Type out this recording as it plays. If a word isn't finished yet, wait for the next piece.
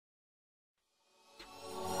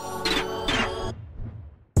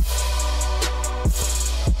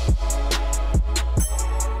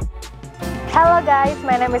Hello guys,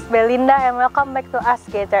 my name is Belinda and welcome back to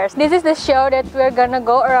AskGators. This is the show that we're gonna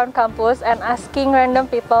go around campus and asking random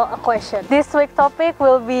people a question. This week's topic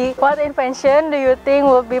will be, what invention do you think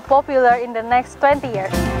will be popular in the next 20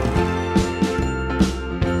 years?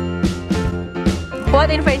 What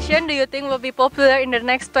invention do you think will be popular in the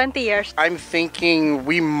next 20 years? I'm thinking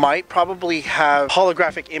we might probably have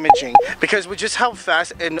holographic imaging, because with just how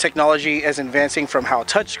fast and technology is advancing, from how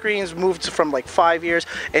touchscreens moved from like 5 years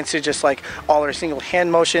into just like all our single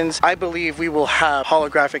hand motions, I believe we will have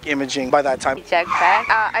holographic imaging by that time. Jetpack.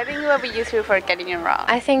 I think it will be useful for getting around.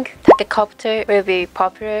 I think helicopter will be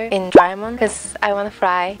popular in Doraemon because I want to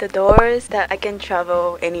fly. The doors that I can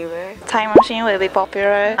travel anywhere. Time machine will be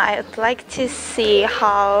popular. I'd like to see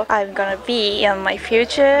how I'm gonna be in my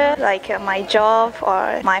future, like my job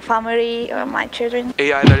or my family or my children.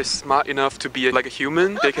 AI that is smart enough to be like a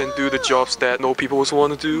human, they can do the jobs that no people also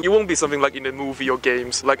want to do. It won't be something like in the movie or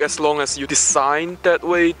games. Like as long as you design that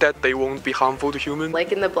way that they won't be harmful to humans.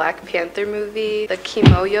 Like in the Black Panther movie, the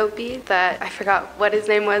Kimoyo bead that I forgot what his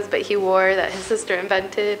name was, but he wore that his sister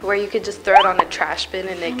invented, where you could just throw it on a trash bin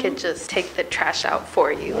and it could just take the trash out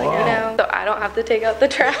for you. Like, you know, so I don't have to take out the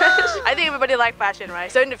trash. I think everybody like fashion,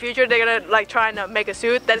 right? So in the future they're gonna like trying to make a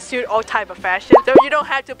suit that suit all type of fashion. So you don't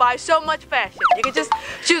have to buy so much fashion. You can just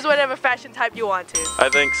choose whatever fashion type you want to. I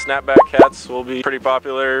think snapback hats will be pretty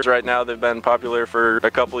popular. Right now they've been popular for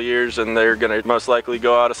a couple of years and they're gonna most likely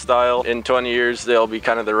go out of style. In 20 years they'll be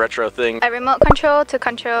kind of the retro thing. A remote control to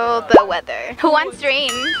control the weather. Who wants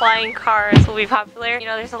rain? Flying cars will be popular. You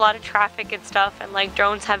know, there's a lot of traffic and stuff, and like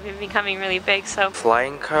drones have been becoming really big, so.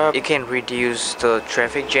 Flying car, it can reduce the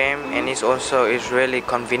traffic jam, and it's also really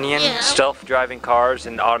convenient. Self-driving cars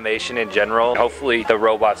and automation in general. Hopefully the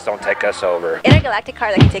robots don't take us over. Intergalactic car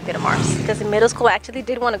that can take me to Mars. Because in middle school I actually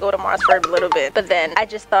did want to go to Mars for a little bit, but then I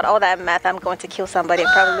just thought, oh, that math, I'm going to kill somebody,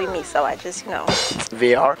 probably me, so I just, you know.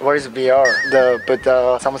 VR. What is VR? Put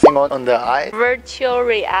something on the eye? Virtual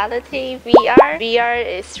reality, VR. VR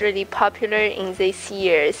is really popular in these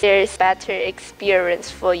years. There's better experience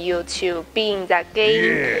for you to be in that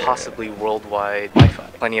game. Possibly worldwide Wi-Fi.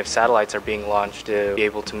 Plenty of satellites are being launched to be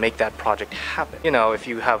able to make that project happen. You know, if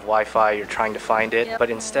you have Wi-Fi, you're trying to find it, but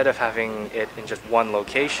instead of having it in just one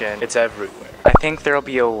location, it's everywhere. I think there'll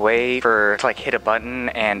be a way to like hit a button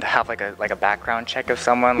and have like a background check of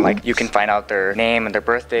someone. Like you can find out their name and their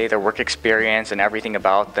birthday, their work experience, and everything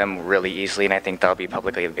about them really easily, and I think that'll be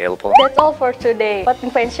publicly available. That's all for today. What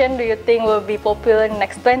invention do you think will be popular in the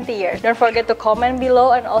next 20 years? Don't forget to comment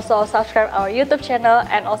below and also subscribe our YouTube channel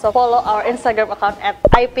and also follow our Instagram account at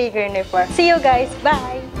IP Greenriver. See you guys,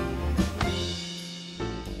 bye!